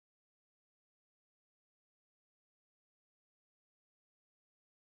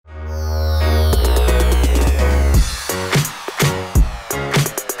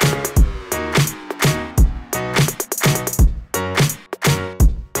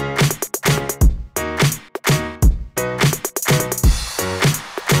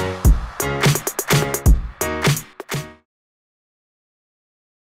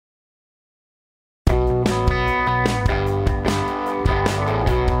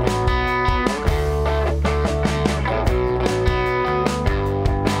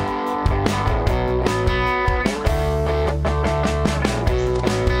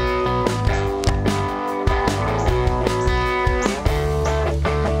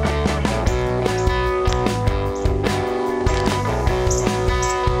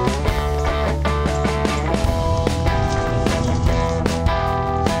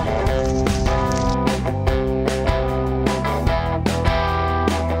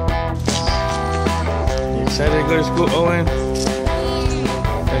Excited to go to school, Owen?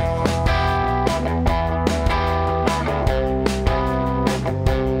 Okay.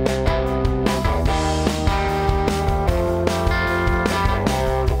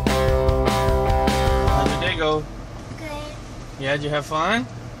 How'd your day go? Good. Yeah, did you have fun?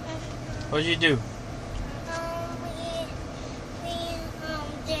 What did you do? We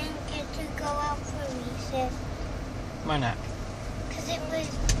didn't get to go out for recess Why not? because it was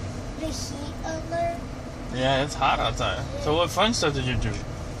the heat alert. Yeah, it's hot outside. So what fun stuff did you do? We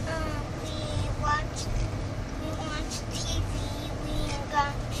watched TV. We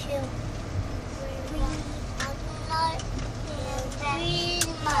got to read a lot and read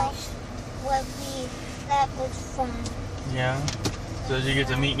much. That was fun. Yeah. So did you get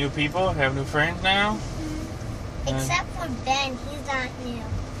to meet new people? Have new friends now? Except for Ben, he's not new.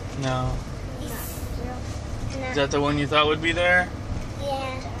 No. He's Is that the one you thought would be there?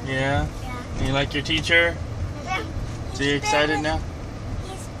 yeah. Yeah. And you like your teacher? So you excited now?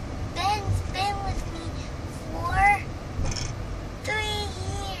 Ben's been with me for 3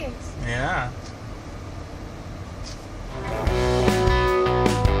 years. Yeah.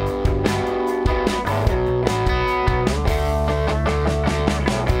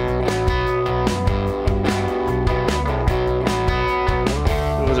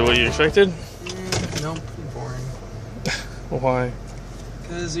 Was it what you expected? No, pretty boring. Why?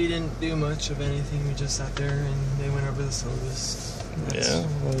 Because we didn't do much of anything. We just sat there and they went over the syllabus. Yeah,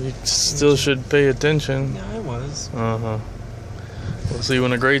 well, you still should pay attention. Yeah, I was. Uh-huh. We'll see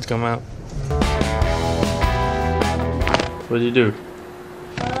when the grades come out. What did you do?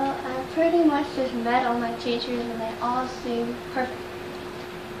 Well, I pretty much just met all my teachers and they all seemed perfect.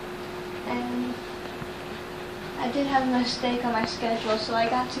 And I did have a mistake on my schedule, so I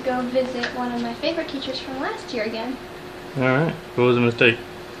got to go visit one of my favorite teachers from last year again. Alright. What was the mistake?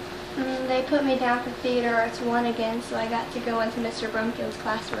 They put me down for theater arts 1 again, so I got to go into Mr. Brumfield's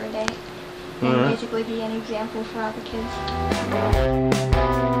class for a day. And Alright. basically be an example for all the kids.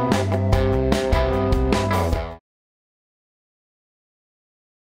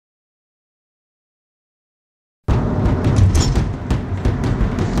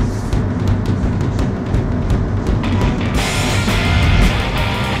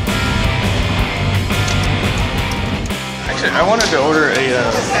 Actually, I wanted to order a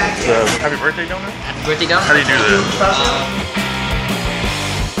the happy birthday donut. Happy birthday, Dom. How do you do that?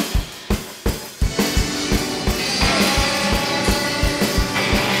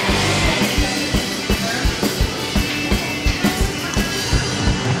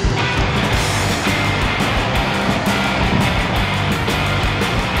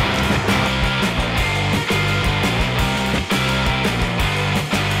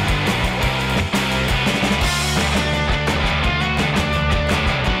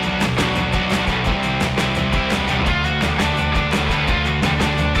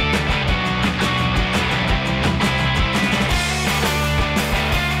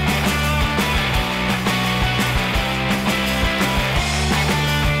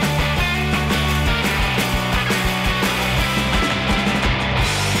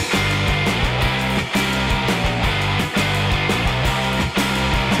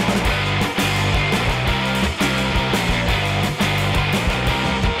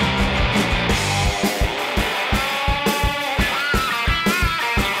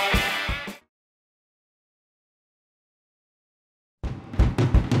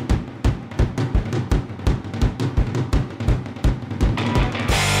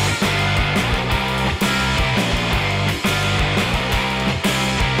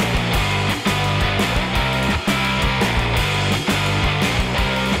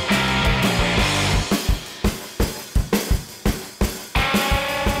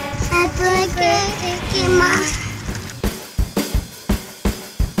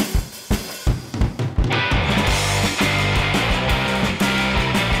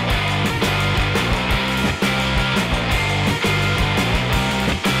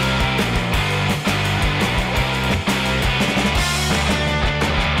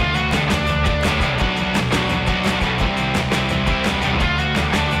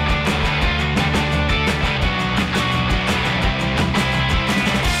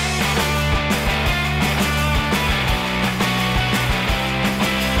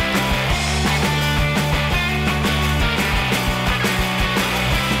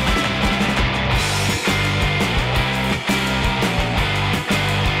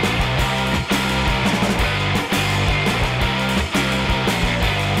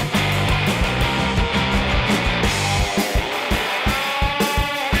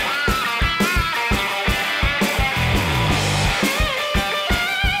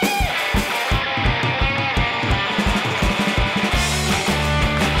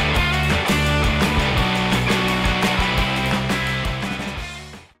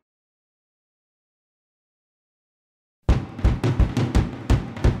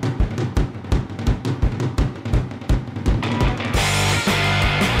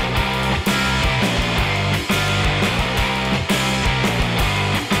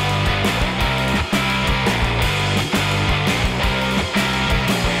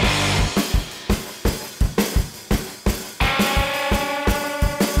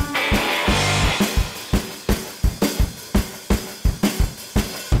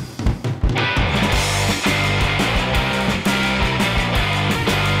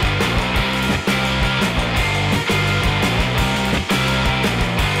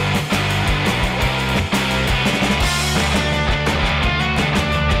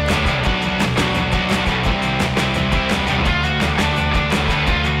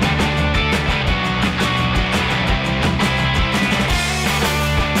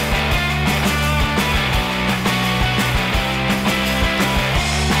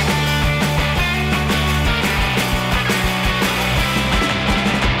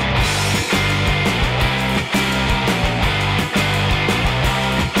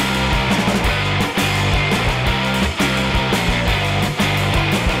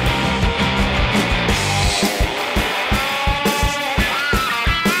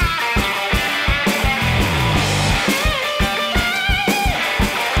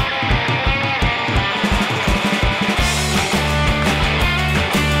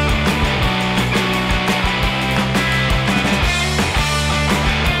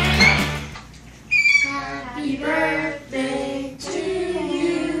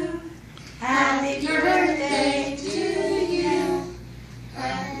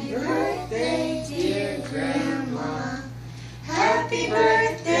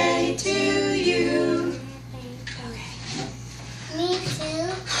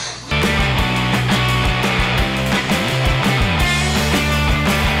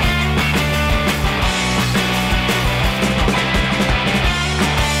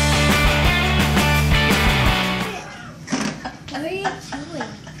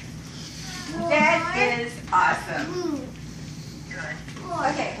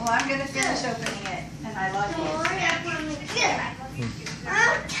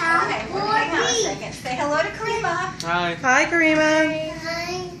 Okay, well, hang on a second. Say hello to Karima. Hi. Hi, Karima.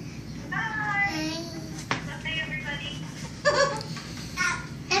 Hi.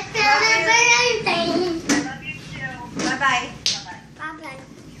 Happy birthday. Bye-bye. Bye-bye. Bye-bye.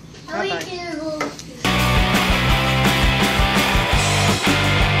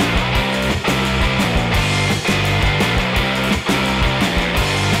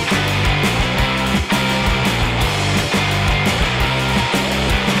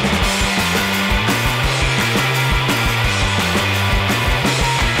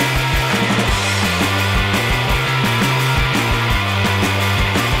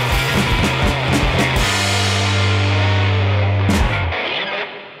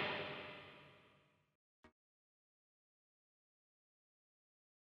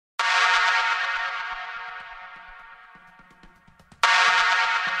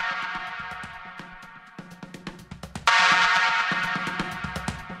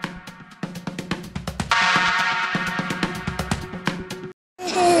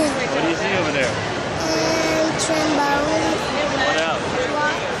 What do you see over there? Trombone. What else?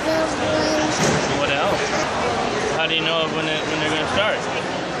 What else? How do you know when they're going to start?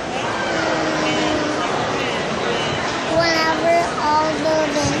 Whenever all the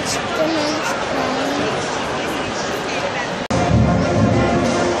instruments